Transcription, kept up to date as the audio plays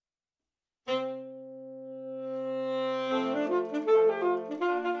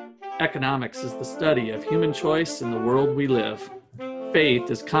Economics is the study of human choice in the world we live.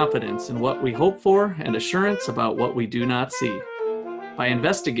 Faith is confidence in what we hope for and assurance about what we do not see. By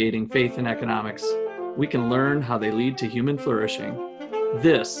investigating faith in economics, we can learn how they lead to human flourishing.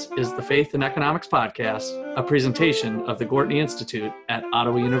 This is the Faith in Economics Podcast, a presentation of the Gortney Institute at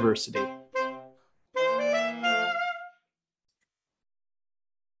Ottawa University.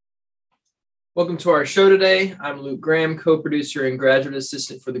 Welcome to our show today. I'm Luke Graham, co-producer and graduate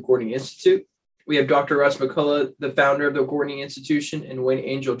assistant for the Gortney Institute. We have Dr. Russ McCullough, the founder of the Gortney Institution and Wayne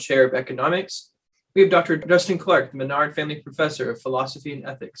Angell Chair of Economics. We have Dr. Justin Clark, the Menard Family Professor of Philosophy and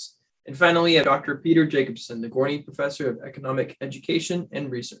Ethics. And finally, we have Dr. Peter Jacobson, the Gortney Professor of Economic Education and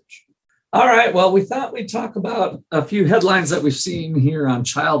Research. All right. Well, we thought we'd talk about a few headlines that we've seen here on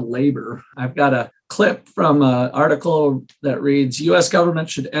child labor. I've got a clip from an article that reads, U.S. government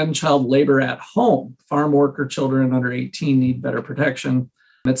should end child labor at home. Farm worker children under 18 need better protection.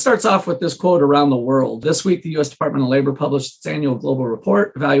 It starts off with this quote around the world. This week, the U.S. Department of Labor published its annual global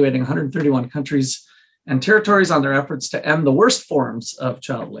report evaluating 131 countries and territories on their efforts to end the worst forms of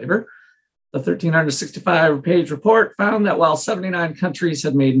child labor. The 1,365-page report found that while 79 countries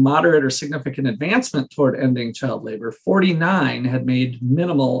had made moderate or significant advancement toward ending child labor, 49 had made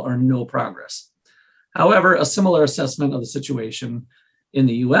minimal or no progress. However, a similar assessment of the situation in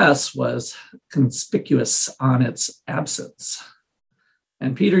the U.S. was conspicuous on its absence.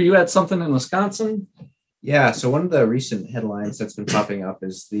 And Peter, you had something in Wisconsin? Yeah, so one of the recent headlines that's been popping up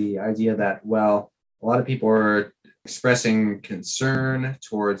is the idea that, well, a lot of people are expressing concern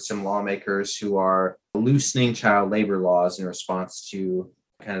towards some lawmakers who are loosening child labor laws in response to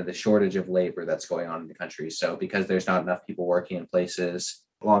kind of the shortage of labor that's going on in the country. So because there's not enough people working in places,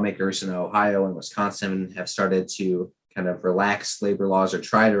 lawmakers in Ohio and Wisconsin have started to kind of relax labor laws or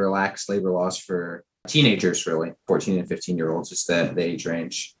try to relax labor laws for teenagers, really. 14 and 15-year-olds is the age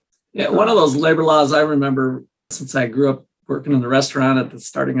range. Yeah, one of those labor laws I remember since I grew up working in the restaurant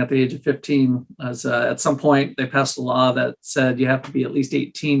starting at the age of 15, as at some point they passed a law that said you have to be at least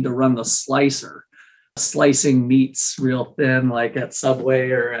 18 to run the slicer, slicing meats real thin, like at Subway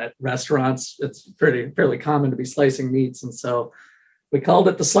or at restaurants. It's fairly common to be slicing meats, and so we called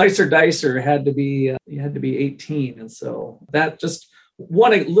it the slicer dicer. You had to be 18, and so that just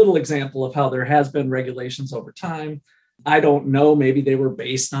one little example of how there has been regulations over time. I don't know, maybe they were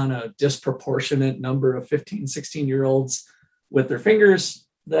based on a disproportionate number of 15, 16-year-olds with their fingers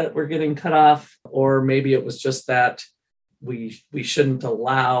that were getting cut off, or maybe it was just that we shouldn't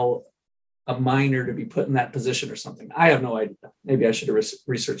allow a minor to be put in that position or something. I have no idea. Maybe I should have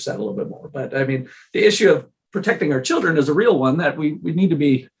researched that a little bit more. But I mean, the issue of protecting our children is a real one that we need to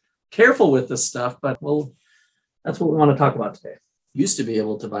be careful with this stuff, but that's what we want to talk about today. Used to be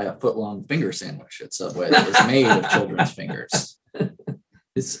able to buy a foot-long finger sandwich at Subway that was made of children's fingers.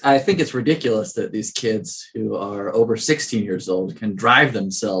 I think it's ridiculous that these kids who are over 16 years old can drive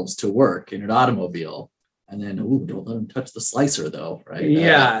themselves to work in an automobile, and then, don't let them touch the slicer, though, right?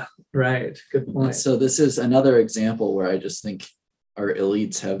 Yeah, right. Good point. So this is another example where I just think our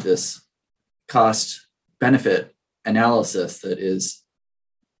elites have this cost-benefit analysis that is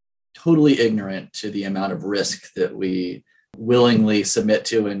totally ignorant to the amount of risk that we willingly submit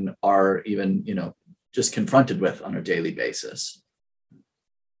to and are even, just confronted with on a daily basis.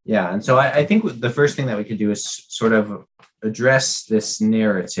 Yeah, and so I think the first thing that we could do is sort of address this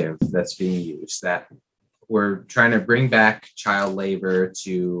narrative that's being used, that we're trying to bring back child labor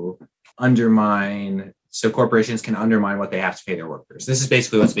to undermine, so corporations can undermine what they have to pay their workers. This is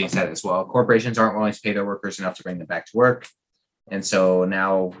basically what's being said as well. Corporations aren't willing to pay their workers enough to bring them back to work. And so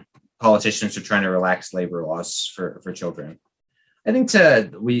now politicians are trying to relax labor laws for children. I think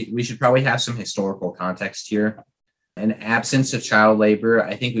we should probably have some historical context here. An absence of child labor,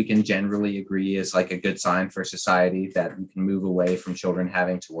 I think we can generally agree, is like a good sign for society, that we can move away from children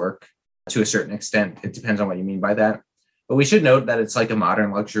having to work to a certain extent. It depends on what you mean by that. But we should note that it's like a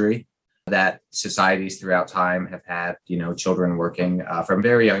modern luxury that societies throughout time have had, children working from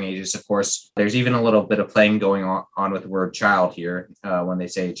very young ages. Of course, there's even a little bit of playing going on with the word child here. When they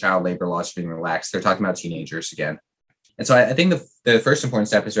say child labor laws are being relaxed, they're talking about teenagers again. And so I think the first important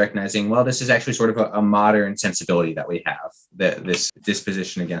step is recognizing, well, this is actually sort of a modern sensibility that we have, this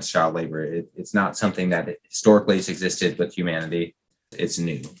disposition against child labor. It's not something that historically has existed with humanity. It's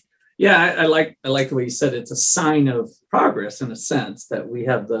new. Yeah, I like the way you said it's a sign of progress, in a sense, that we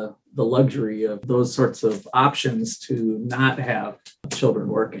have the luxury of those sorts of options to not have children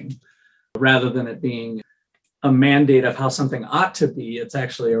working, rather than it being a mandate of how something ought to be. It's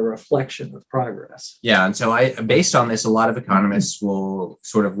actually a reflection of progress. Yeah. And so based on this, a lot of economists will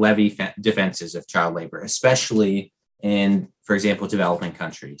sort of levy defenses of child labor, especially in, for example, developing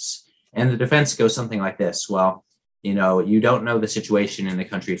countries. And the defense goes something like this. Well, you don't know the situation in a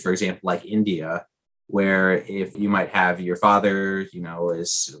country, for example, like India, where if you might have your father,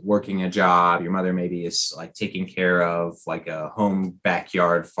 is working a job, your mother maybe is like taking care of like a home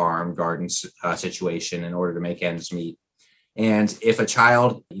backyard farm garden situation in order to make ends meet. And if a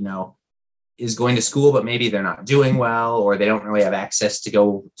child, is going to school, but maybe they're not doing well, or they don't really have access to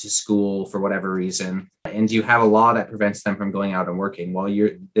go to school for whatever reason, and you have a law that prevents them from going out and working, well,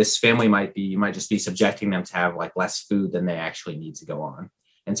 this family you might just be subjecting them to have like less food than they actually need to go on.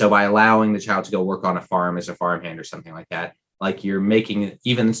 And so by allowing the child to go work on a farm as a farmhand or something like that, like you're making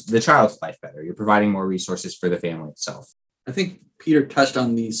even the child's life better. You're providing more resources for the family itself. I think Peter touched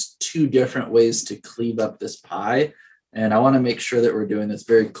on these two different ways to cleave up this pie. And I want to make sure that we're doing this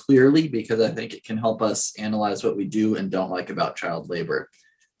very clearly because I think it can help us analyze what we do and don't like about child labor.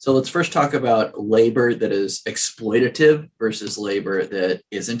 So let's first talk about labor that is exploitative versus labor that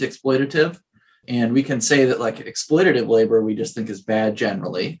isn't exploitative. And we can say that like exploitative labor, we just think is bad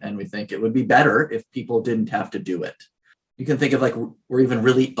generally. And we think it would be better if people didn't have to do it. You can think of like, or even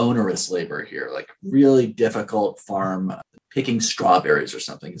really onerous labor here, like really difficult farm picking strawberries or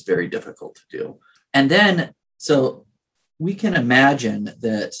something is very difficult to do. And then, so we can imagine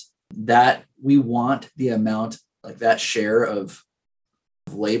that we want the amount, like that share of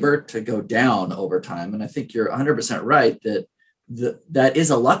labor to go down over time. And I think you're 100% right that that is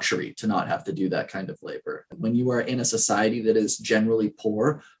a luxury to not have to do that kind of labor. When you are in a society that is generally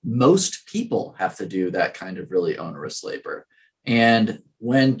poor, most people have to do that kind of really onerous labor. And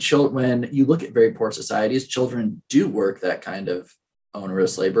when you look at very poor societies, children do work that kind of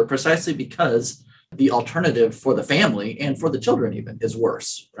onerous labor precisely because the alternative for the family and for the children even is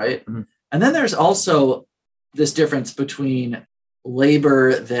worse, right? Mm-hmm. And then there's also this difference between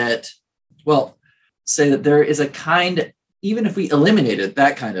labor that, say that there is a kind, even if we eliminated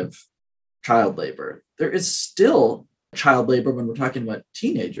that kind of child labor, there is still child labor when we're talking about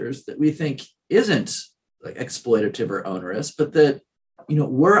teenagers that we think isn't like exploitative or onerous, but that,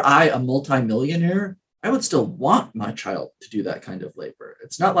 were I a multimillionaire, I would still want my child to do that kind of labor.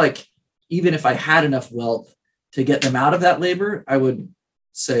 It's not like, even if I had enough wealth to get them out of that labor, I would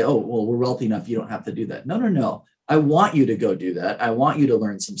say, oh, well, we're wealthy enough. You don't have to do that. No. I want you to go do that. I want you to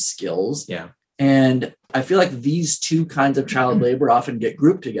learn some skills. Yeah. And I feel like these two kinds of child labor often get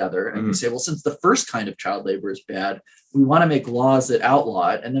grouped together. And we say, well, since the first kind of child labor is bad, we want to make laws that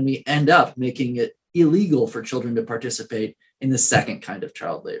outlaw it. And then we end up making it illegal for children to participate in the second kind of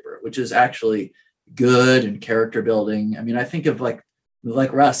child labor, which is actually good and character building. I mean, I think of like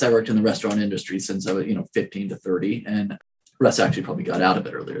Russ, I worked in the restaurant industry since I was, 15 to 30. And Russ actually probably got out a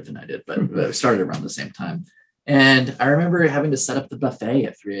bit earlier than I did, but I started around the same time. And I remember having to set up the buffet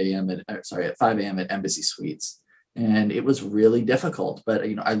at 5 a.m. at Embassy Suites. And it was really difficult, but,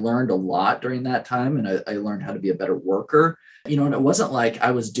 I learned a lot during that time and I learned how to be a better worker, and it wasn't like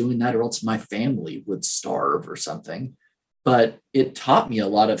I was doing that or else my family would starve or something, but it taught me a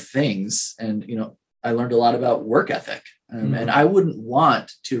lot of things. And, I learned a lot about work ethic. And I wouldn't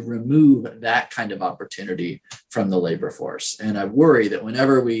want to remove that kind of opportunity from the labor force. And I worry that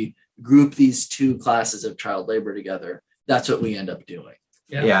whenever we group these two classes of child labor together, that's what we end up doing.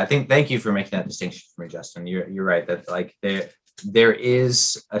 Yeah, I think, thank you for making that distinction for me, Justin. You're right that like there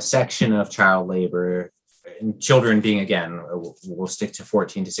is a section of child labor, and children being, again, we'll stick to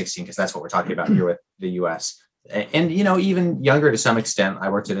 14 to 16 because that's what we're talking about here with the US. And, even younger to some extent. I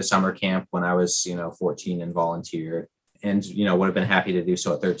worked at a summer camp when I was, 14 and volunteered and, would have been happy to do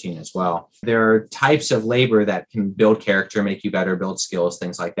so at 13 as well. There are types of labor that can build character, make you better, build skills,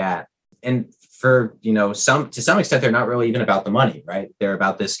 things like that. And for, to some extent, they're not really even about the money, right? They're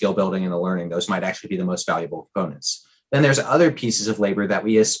about the skill building and the learning. Those might actually be the most valuable components. Then there's other pieces of labor that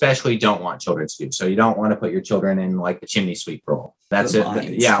we especially don't want children to do. So you don't want to put your children in like the chimney sweep role. That's it.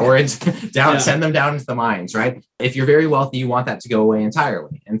 Mines. Yeah. Or it's down, send them down into the mines, right? If you're very wealthy, you want that to go away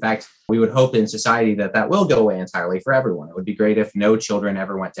entirely. In fact, we would hope in society that will go away entirely for everyone. It would be great if no children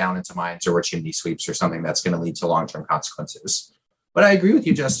ever went down into mines or were chimney sweeps or something that's going to lead to long-term consequences. But I agree with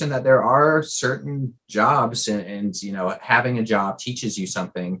you, Justin, that there are certain jobs and having a job teaches you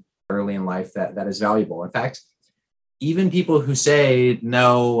something early in life that is valuable. In fact, even people who say,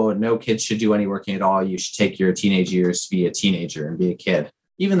 no kids should do any working at all, you should take your teenage years to be a teenager and be a kid.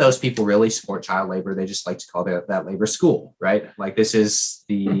 Even those people really support child labor. They just like to call that labor school, right? Like this is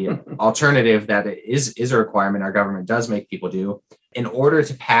the alternative that is a requirement our government does make people do. In order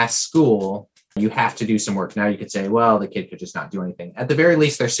to pass school, you have to do some work. Now you could say, well, the kid could just not do anything. At the very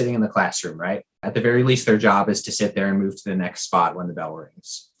least, they're sitting in the classroom, right? At the very least, their job is to sit there and move to the next spot when the bell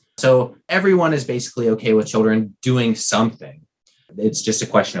rings. So everyone is basically okay with children doing something. It's just a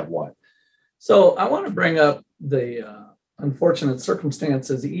question of what. So I want to bring up the unfortunate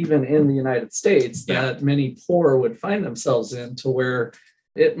circumstances, even in the United States, that many poor would find themselves in, to where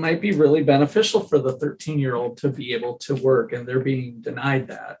it might be really beneficial for the 13-year-old to be able to work, and they're being denied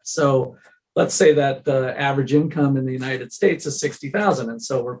that. So let's say that the average income in the United States is 60,000, and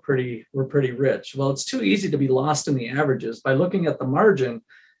so we're pretty rich. Well, it's too easy to be lost in the averages. By looking at the margin,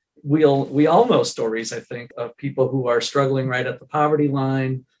 we all know stories, I think, of people who are struggling right at the poverty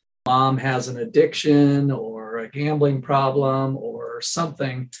line. Mom has an addiction or a gambling problem or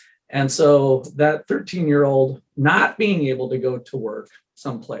something. And so that 13-year-old not being able to go to work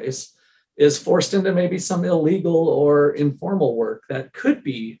someplace is forced into maybe some illegal or informal work that could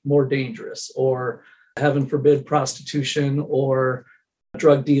be more dangerous, or heaven forbid, prostitution or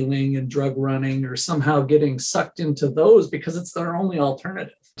drug dealing and drug running, or somehow getting sucked into those because it's their only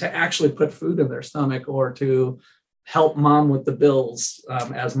alternative to actually put food in their stomach, or to help mom with the bills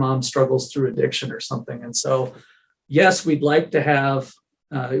as mom struggles through addiction or something. And so, yes, we'd like to have,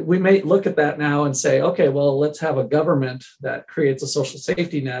 we may look at that now and say, okay, well, let's have a government that creates a social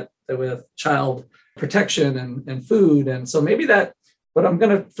safety net with child protection and food. And so maybe that, what I'm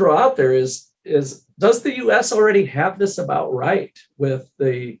going to throw out there is does the US already have this about right, with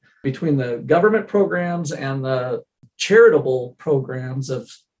between the government programs and the charitable programs of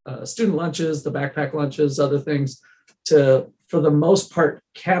student lunches, the backpack lunches, other things, to, for the most part,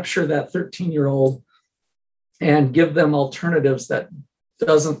 capture that 13-year-old and give them alternatives that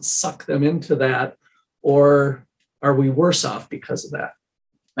doesn't suck them into that? Or are we worse off because of that?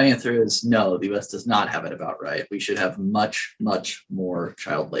 My answer is no, the US does not have it about right. We should have much, much more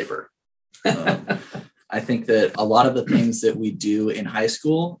child labor. I think that a lot of the things that we do in high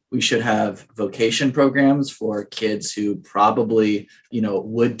school, we should have vocation programs for kids who probably,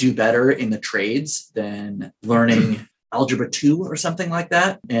 would do better in the trades than learning Algebra 2 or something like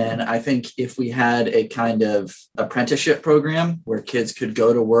that. And I think if we had a kind of apprenticeship program where kids could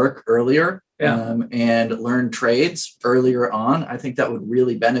go to work earlier and learn trades earlier on, I think that would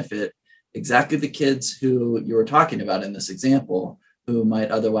really benefit exactly the kids who you were talking about in this example, who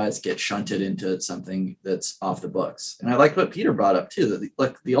might otherwise get shunted into something that's off the books. And I like what Peter brought up too,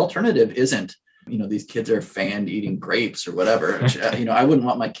 that the alternative isn't, these kids are fanned eating grapes or whatever, which, I wouldn't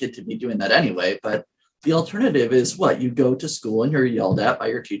want my kid to be doing that anyway, but the alternative is what? You go to school and you're yelled at by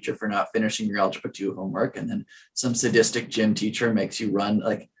your teacher for not finishing your Algebra 2 homework. And then some sadistic gym teacher makes you run.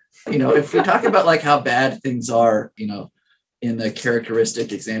 If we talk about how bad things are, in the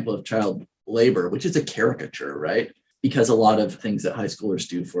characteristic example of child labor, which is a caricature, right? Because a lot of things that high schoolers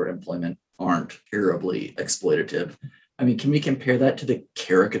do for employment aren't terribly exploitative. I mean, can we compare that to the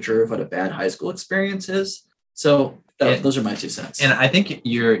caricature of what a bad high school experience is? So those are my 2 cents. And I think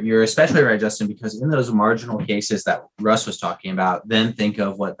you're especially right, Justin, because in those marginal cases that Russ was talking about, then think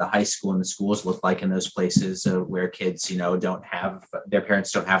of what the high school and the schools look like in those places where kids, don't have, their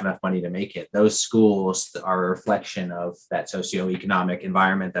parents don't have enough money to make it. Those schools are a reflection of that socioeconomic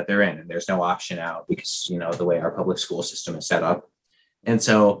environment that they're in, and there's no option out because, the way our public school system is set up. And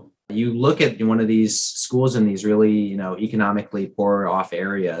so you look at one of these schools in these really, economically poor off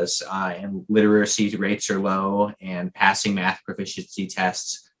areas, and literacy rates are low and passing math proficiency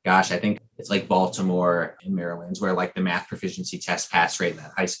tests. Gosh, I think it's like Baltimore in Maryland, where the math proficiency test pass rate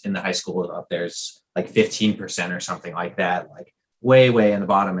in the high school up there's 15% or something like that, way in the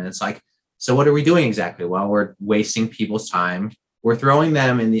bottom. And it's so what are we doing exactly? Well, we're wasting people's time. We're throwing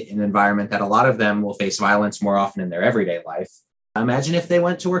them in an environment that a lot of them will face violence more often in their everyday life. Imagine if they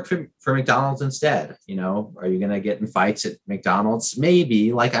went to work for McDonald's instead. Are you going to get in fights at McDonald's?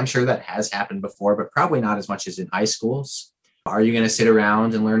 Maybe, I'm sure that has happened before, but probably not as much as in high schools. Are you going to sit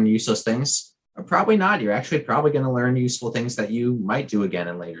around and learn useless things? Probably not. You're actually probably going to learn useful things that you might do again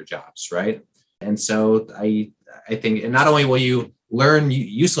in later jobs, right? And so I think, and not only will you learn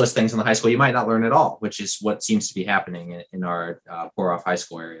useless things in the high school, you might not learn at all, which is what seems to be happening in our poor off high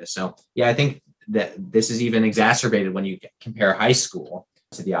school areas. So yeah, I think that this is even exacerbated when you compare high school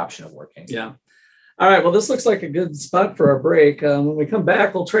to the option of working. Yeah. All right. Well, this looks like a good spot for our break. When we come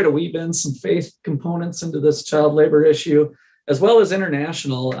back, we'll try to weave in some faith components into this child labor issue, as well as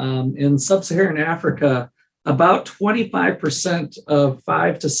international. In sub-Saharan Africa, about 25% of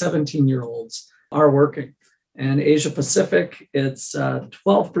 5 to 17-year-olds are working. And Asia Pacific, it's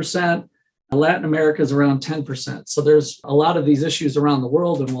 12%. Latin America is around 10%. So there's a lot of these issues around the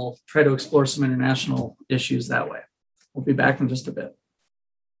world, and we'll try to explore some international issues that way. We'll be back in just a bit.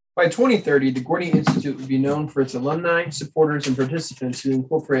 By 2030, the Gordy Institute would be known for its alumni, supporters, and participants who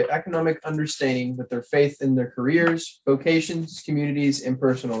incorporate economic understanding with their faith in their careers, vocations, communities, and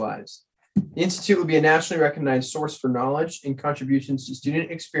personal lives. The Institute will be a nationally recognized source for knowledge and contributions to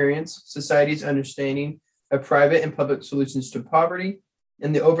student experience, society's understanding of private and public solutions to poverty,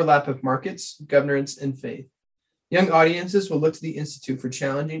 and the overlap of markets, governance, and faith. Young audiences will look to the Institute for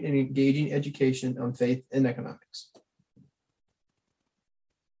challenging and engaging education on faith and economics.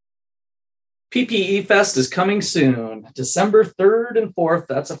 PPE Fest is coming soon, December 3rd and 4th.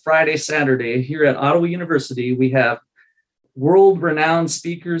 That's a Friday, Saturday. Here at Ottawa University, we have world-renowned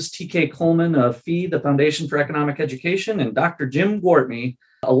speakers TK Coleman of FEE, the Foundation for Economic Education, and Dr. Jim Gortney,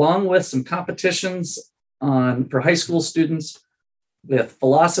 along with some competitions for high school students with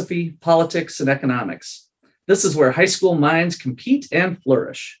philosophy, politics, and economics. This is where high school minds compete and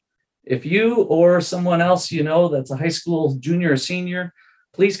flourish. If you or someone else you know that's a high school junior or senior,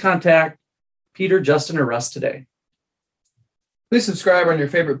 please contact Peter, Justin, or Russ today. Please subscribe on your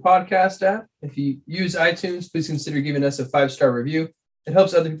favorite podcast app. If you use iTunes, please consider giving us a 5-star review. It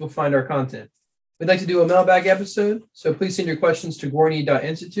helps other people find our content. We'd like to do a mailbag episode, so please send your questions to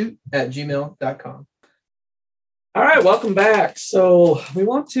gorney.institute@gmail.com. All right, welcome back. So we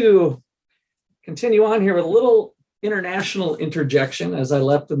want to continue on here with a little international interjection, as I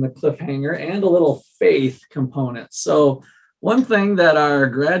left in the cliffhanger, and a little faith component. So one thing that our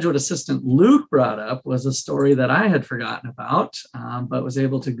graduate assistant Luke brought up was a story that I had forgotten about, but was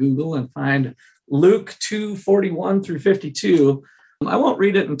able to Google and find Luke 2:41 through 52. I won't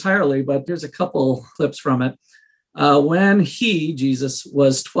read it entirely, but there's a couple clips from it. When he, Jesus,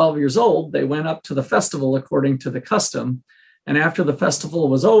 was 12 years old, they went up to the festival according to the custom. And after the festival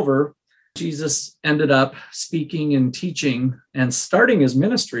was over, Jesus ended up speaking and teaching and starting his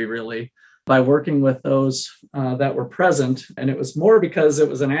ministry, really, by working with those that were present. And it was more because it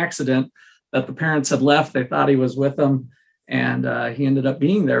was an accident that the parents had left. They thought he was with them, and he ended up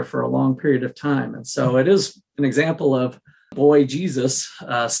being there for a long period of time. And so it is an example of boy Jesus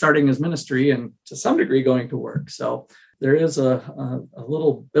starting his ministry and to some degree going to work. So there is a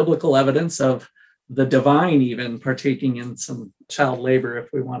little biblical evidence of the divine even partaking in some child labor,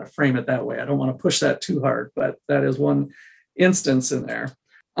 if we want to frame it that way. I don't want to push that too hard, but that is one instance in there.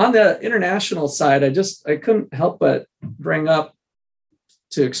 On the international side, I couldn't help but bring up,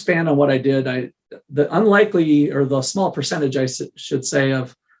 to expand on what I did, the unlikely, or the small percentage, I should say,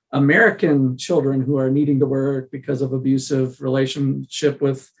 of American children who are needing to work because of abusive relationship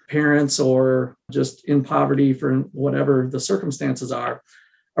with parents or just in poverty for whatever the circumstances are.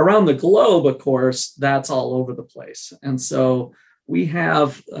 Around the globe, of course, that's all over the place. And so we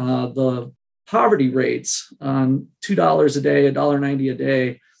have the poverty rates on $2 a day, $1.90 a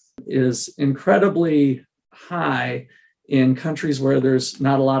day is incredibly high in countries where there's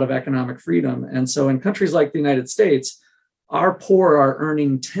not a lot of economic freedom. And so in countries like the United States, our poor are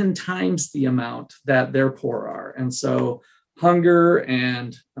earning 10 times the amount that their poor are. And so hunger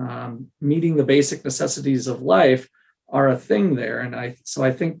and meeting the basic necessities of life are a thing there. And I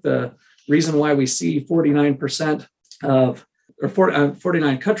think the reason why we see 49% of, or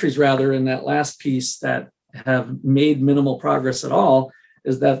 49 countries rather, in that last piece that have made minimal progress at all,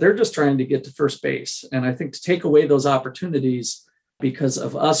 is that they're just trying to get to first base. And I think to take away those opportunities because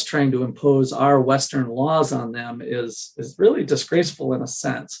of us trying to impose our Western laws on them is really disgraceful in a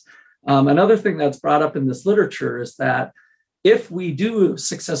sense. Another thing that's brought up in this literature is that if we do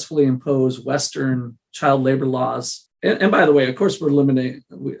successfully impose Western child labor laws, and by the way, of course, we're limiting,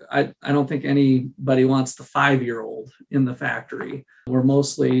 I don't think anybody wants the 5-year-old in the factory. We're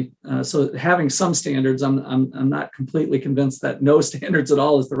mostly, so having some standards, I'm not completely convinced that no standards at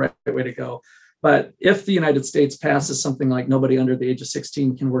all is the right way to go. But if the United States passes something like nobody under the age of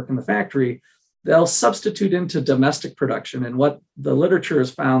 16 can work in the factory, they'll substitute into domestic production. And what the literature has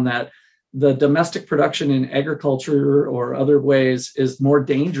found that the domestic production in agriculture or other ways is more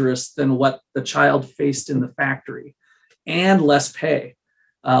dangerous than what the child faced in the factory, and less pay,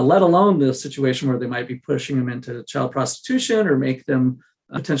 let alone the situation where they might be pushing them into child prostitution or make them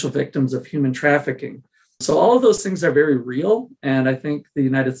potential victims of human trafficking. So all of those things are very real. And I think the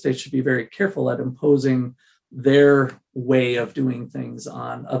United States should be very careful at imposing their way of doing things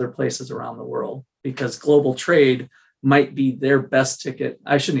on other places around the world, because global trade might be their best ticket.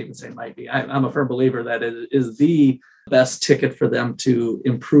 I shouldn't even say might be. I'm a firm believer that it is the best ticket for them to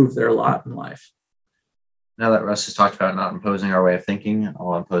improve their lot in life. Now that Russ has talked about not imposing our way of thinking,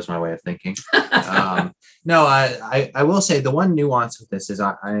 I'll impose my way of thinking. No, I will say the one nuance with this is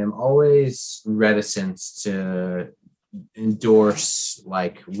I am always reticent to endorse,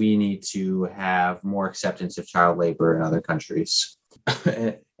 like, we need to have more acceptance of child labor in other countries.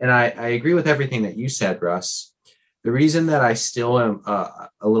 And I agree with everything that you said, Russ. The reason that I still am a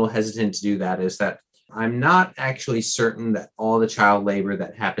little hesitant to do that is that I'm not actually certain that all the child labor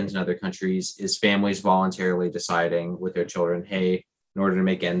that happens in other countries is families voluntarily deciding with their children, hey, in order to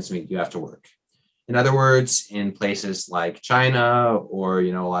make ends meet, you have to work. In other words, in places like China or,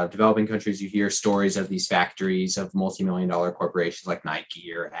 a lot of developing countries, you hear stories of these factories of multi-million-dollar corporations like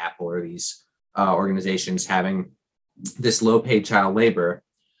Nike or Apple or these organizations having this low-paid child labor.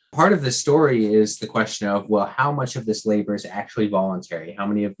 Part of the story is the question of, well, how much of this labor is actually voluntary? How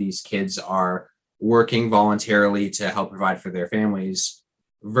many of these kids are working voluntarily to help provide for their families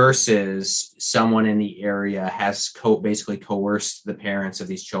versus someone in the area has basically coerced the parents of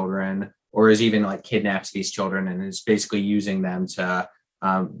these children, or is even like kidnaps these children and is basically using them to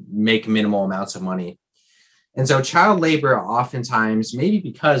make minimal amounts of money. And so child labor oftentimes, maybe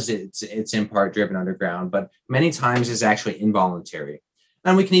because it's in part driven underground, but many times is actually involuntary.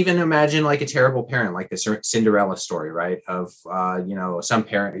 And we can even imagine like a terrible parent, like the Cinderella story, right? Of, some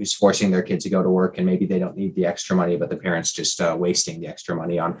parent who's forcing their kid to go to work and maybe they don't need the extra money, but the parent's just wasting the extra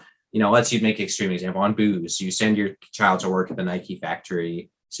money on, let's you make an extreme example on booze. You send your child to work at the Nike factory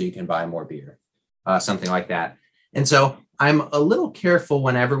so you can buy more beer, something like that. And so I'm a little careful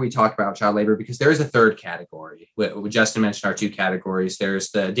whenever we talk about child labor because there is a third category. Justin mentioned our two categories.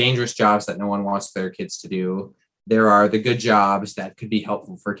 There's the dangerous jobs that no one wants their kids to do. There are the good jobs that could be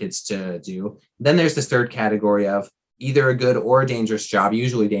helpful for kids to do. Then there's this third category of either a good or a dangerous job,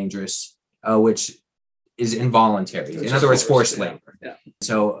 usually dangerous, which is involuntary. In other words, forced labor. Yeah.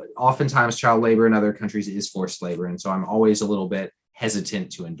 So oftentimes child labor in other countries is forced labor. And so I'm always a little bit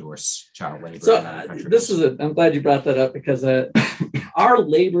hesitant to endorse child labor. So I'm glad you brought that up because our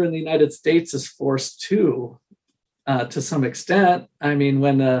labor in the United States is forced to some extent. I mean,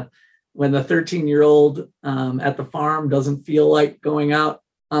 when the 13-year-old at the farm doesn't feel like going out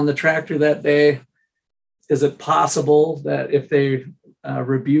on the tractor that day, is it possible that if they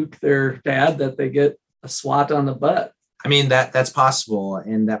rebuke their dad that they get a swat on the butt? I mean, that's possible.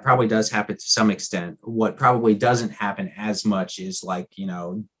 And that probably does happen to some extent. What probably doesn't happen as much is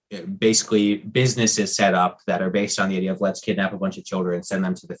basically businesses set up that are based on the idea of let's kidnap a bunch of children, send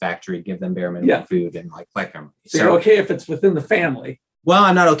them to the factory, give them bare minimum food and collect their money. So you're okay if it's within the family. Well,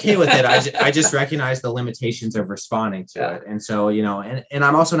 I'm not okay with it. I just recognize the limitations of responding to it. And so, and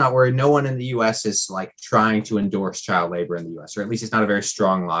I'm also not worried. No one in the U.S. is trying to endorse child labor in the U.S., or at least it's not a very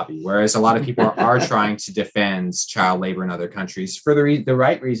strong lobby. Whereas a lot of people are trying to defend child labor in other countries for the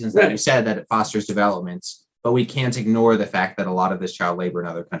right reasons that you said, that it fosters development. But we can't ignore the fact that a lot of this child labor in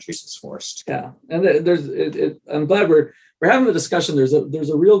other countries is forced. Yeah. And I'm glad we're having the discussion. There's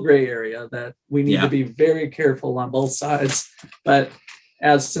a real gray area that we need to be very careful on both sides. But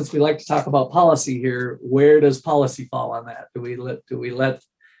since we like to talk about policy here, where does policy fall on that? Do we let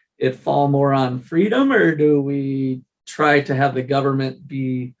it fall more on freedom, or do we try to have the government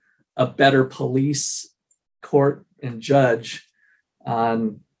be a better police, court, and judge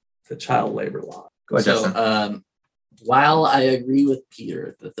on the child labor law? Go ahead, Justin. While I agree with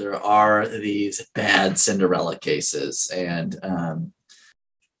Peter that there are these bad Cinderella cases, and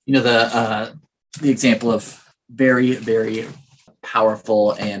the example of very, very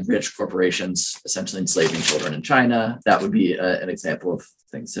powerful and rich corporations essentially enslaving children in China, that would be an example of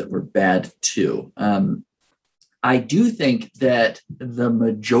things that were bad too. I do think that the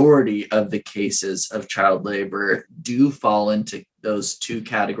majority of the cases of child labor do fall into those two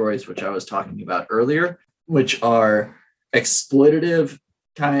categories, which I was talking about earlier, which are exploitative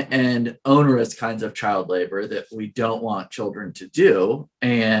and onerous kinds of child labor that we don't want children to do,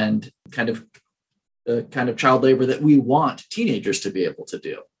 and the kind of child labor that we want teenagers to be able to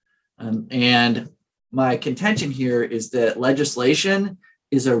do. And my contention here is that legislation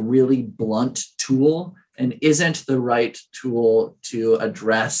is a really blunt tool and isn't the right tool to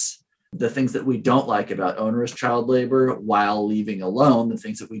address the things that we don't like about onerous child labor, while leaving alone the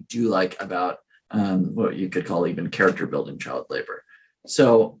things that we do like about what you could call even character building child labor.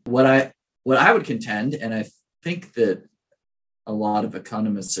 So what I would contend, and I think that a lot of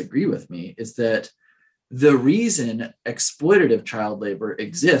economists agree with me, is that the reason exploitative child labor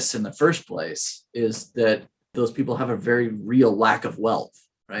exists in the first place is that those people have a very real lack of wealth,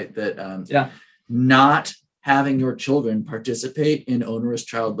 right? That not having your children participate in onerous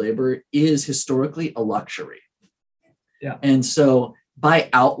child labor is historically a luxury. Yeah. And so by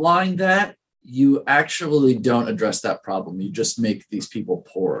outlawing that, you actually don't address that problem. You just make these people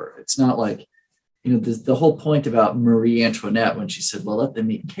poorer. It's not like, the whole point about Marie Antoinette when she said, well, let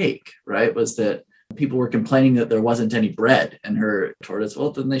them eat cake, right, was that people were complaining that there wasn't any bread, and her retort is,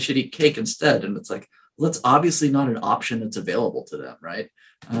 well, then they should eat cake instead. And it's like, well, that's obviously not an option that's available to them, right?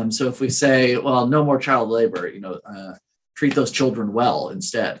 So if we say, well, no more child labor, treat those children well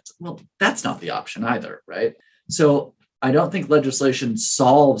instead. Well, that's not the option either, right? So I don't think legislation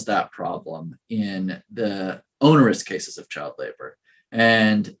solves that problem in the onerous cases of child labor.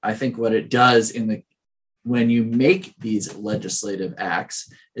 And I think what it does when you make these legislative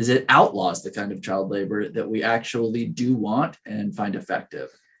acts is it outlaws the kind of child labor that we actually do want and find effective.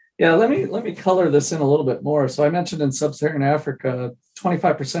 Yeah, let me color this in a little bit more. So I mentioned in sub-Saharan Africa,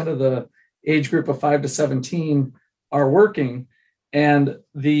 25% of the age group of 5 to 17 are working, and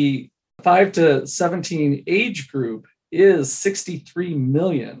the 5 to 17 age group is 63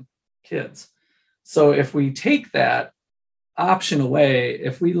 million kids. So if we take that option away,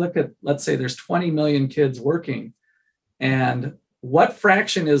 if we look at, let's say there's 20 million kids working, and what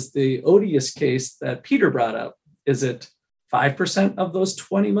fraction is the odious case that Peter brought up? Is it 5% of those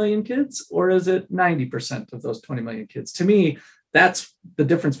 20 million kids, or is it 90% of those 20 million kids? To me, that's the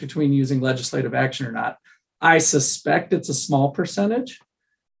difference between using legislative action or not. I suspect it's a small percentage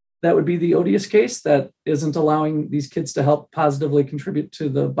that would be the odious case that isn't allowing these kids to help positively contribute to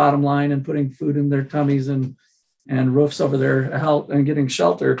the bottom line and putting food in their tummies and roofs over their health and getting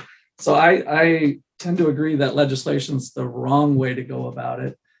shelter. So I tend to agree that legislation's the wrong way to go about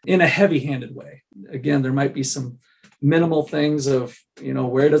it in a heavy-handed way. Again, there might be some minimal things of,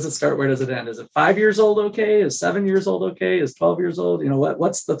 where does it start? Where does it end? Is it 5 years old okay? Is 7 years old okay? Is 12 years old?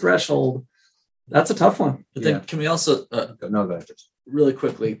 What's the threshold? That's a tough one. But then can we also, No, go ahead. really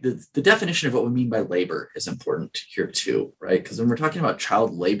quickly, the definition of what we mean by labor is important here too, right? Because when we're talking about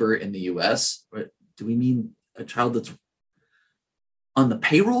child labor in the US, right, do we mean a child that's on the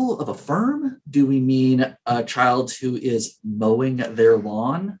payroll of a firm? Do we mean a child who is mowing their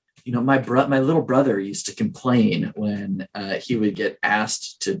lawn? My little brother used to complain when he would get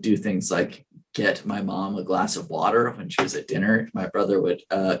asked to do things like get my mom a glass of water when she was at dinner. My brother would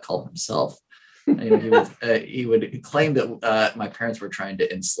call himself. He would claim that my parents were trying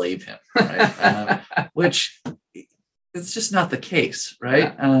to enslave him, right? Which is just not the case,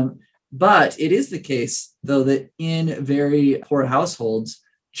 right? But it is the case, though, that in very poor households,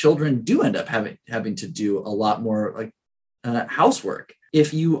 children do end up having to do a lot more housework.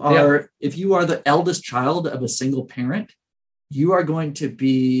 If you are the eldest child of a single parent, you are going to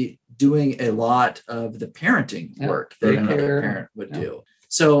be doing a lot of the parenting work that another parent would do.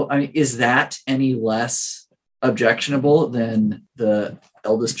 So, is that any less objectionable than the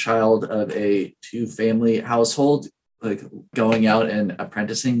eldest child of a two-family household, like going out and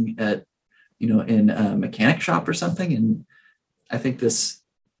apprenticing at, in a mechanic shop or something? And I think this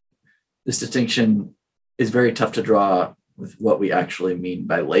distinction is very tough to draw with what we actually mean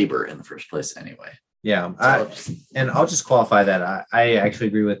by labor in the first place, anyway. Yeah, and I'll just qualify that. I actually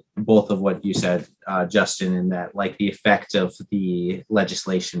agree with both of what you said, Justin, in that the effect of the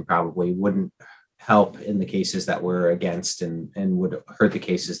legislation probably wouldn't help in the cases that we're against and would hurt the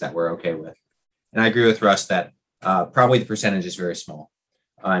cases that we're okay with. And I agree with Russ that probably the percentage is very small.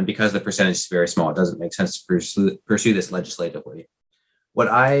 And because the percentage is very small, it doesn't make sense to pursue this legislatively. What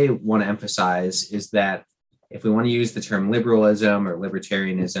I want to emphasize is that if we want to use the term liberalism or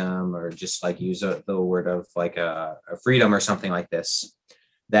libertarianism, or just use the word of a freedom or something like this,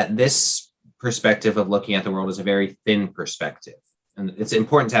 that this perspective of looking at the world is a very thin perspective. And it's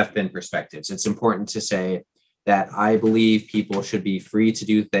important to have thin perspectives. It's important to say that I believe people should be free to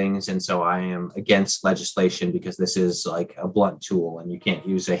do things. And so I am against legislation because this is a blunt tool and you can't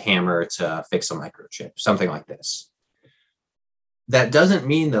use a hammer to fix a microchip, something like this. That doesn't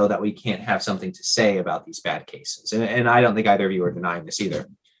mean, though, that we can't have something to say about these bad cases. And I don't think either of you are denying this either.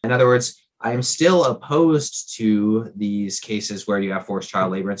 In other words, I am still opposed to these cases where you have forced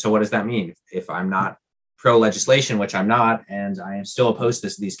child labor. And so what does that mean? If I'm not pro-legislation, which I'm not, and I am still opposed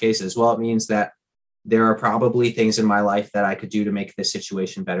to these cases, well, it means that there are probably things in my life that I could do to make this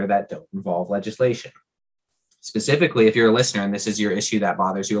situation better that don't involve legislation. Specifically, if you're a listener and this is your issue that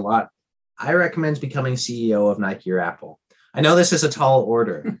bothers you a lot, I recommend becoming CEO of Nike or Apple. I know this is a tall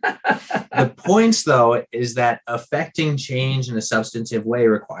order. The point, though, is that affecting change in a substantive way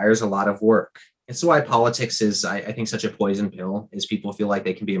requires a lot of work. It's why politics is, I think, such a poison pill, is people feel like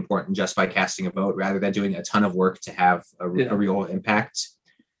they can be important just by casting a vote rather than doing a ton of work to have a real impact.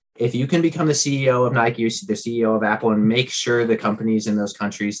 If you can become the CEO of Nike, the CEO of Apple, and make sure the companies in those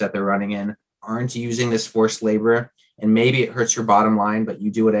countries that they're running in aren't using this forced labor, and maybe it hurts your bottom line, but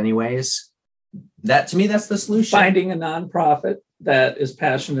you do it anyways, that, to me, that's the solution. Finding a nonprofit that is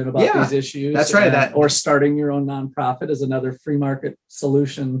passionate about these issues. That's right. Or starting your own nonprofit is another free market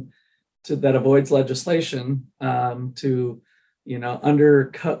solution that avoids legislation, to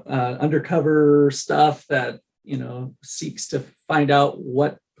undercover stuff that seeks to find out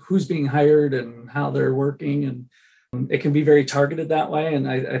who's being hired and how they're working and It can be very targeted that way. And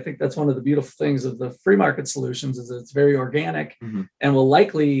I think that's one of the beautiful things of the free market solutions is it's very organic and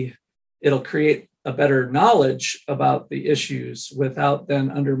it'll create a better knowledge about the issues without then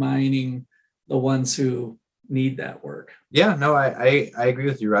undermining the ones who need that work. Yeah, no, I agree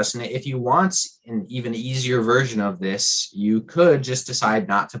with you, Russ. And if you want an even easier version of this, you could just decide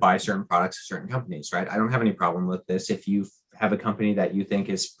not to buy certain products of certain companies, right? I don't have any problem with this. If you have a company that you think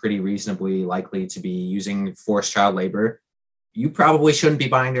is pretty reasonably likely to be using forced child labor, you probably shouldn't be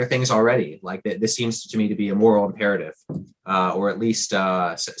buying their things already. Like this seems to me to be a moral imperative, or at least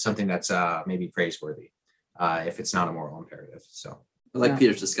something that's maybe praiseworthy, if it's not a moral imperative. So. I like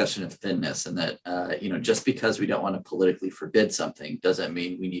Peter's discussion of thinness, and that, just because we don't want to politically forbid something doesn't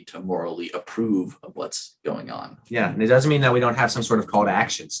mean we need to morally approve of what's going on. Yeah. And it doesn't mean that we don't have some sort of call to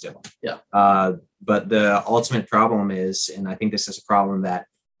action still. Yeah. But the ultimate problem is, and I think this is a problem that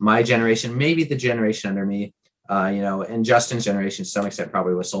my generation, maybe the generation under me, and Justin's generation to some extent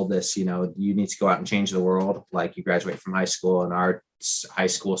probably was sold this, you need to go out and change the world. Like you graduate from high school, and our high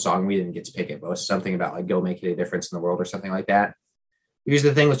school song, we didn't get to pick it, but it was something about like, go make a difference in the world or something like that. Here's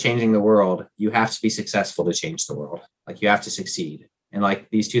the thing with changing the world. You have to be successful to change the world. Like you have to succeed. And like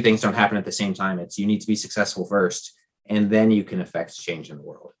these two things don't happen at the same time. It's you need to be successful first, and then you can affect change in the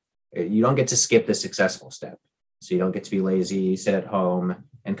world. You don't get to skip the successful step. So you don't get to be lazy, sit at home,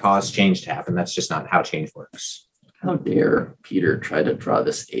 and cause change to happen. That's just not how change works. How dare Peter try to draw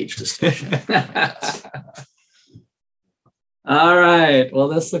this age distinction? All right. Well,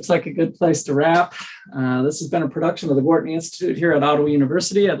 this looks like a good place to wrap. This has been a production of the Gortney Institute here at Ottawa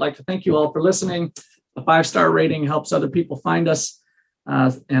University. I'd like to thank you all for listening. A 5-star rating helps other people find us.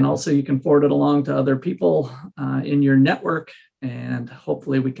 And also you can forward it along to other people in your network. And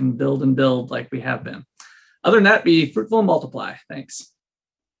hopefully we can build and build like we have been. Other than that, be fruitful and multiply. Thanks.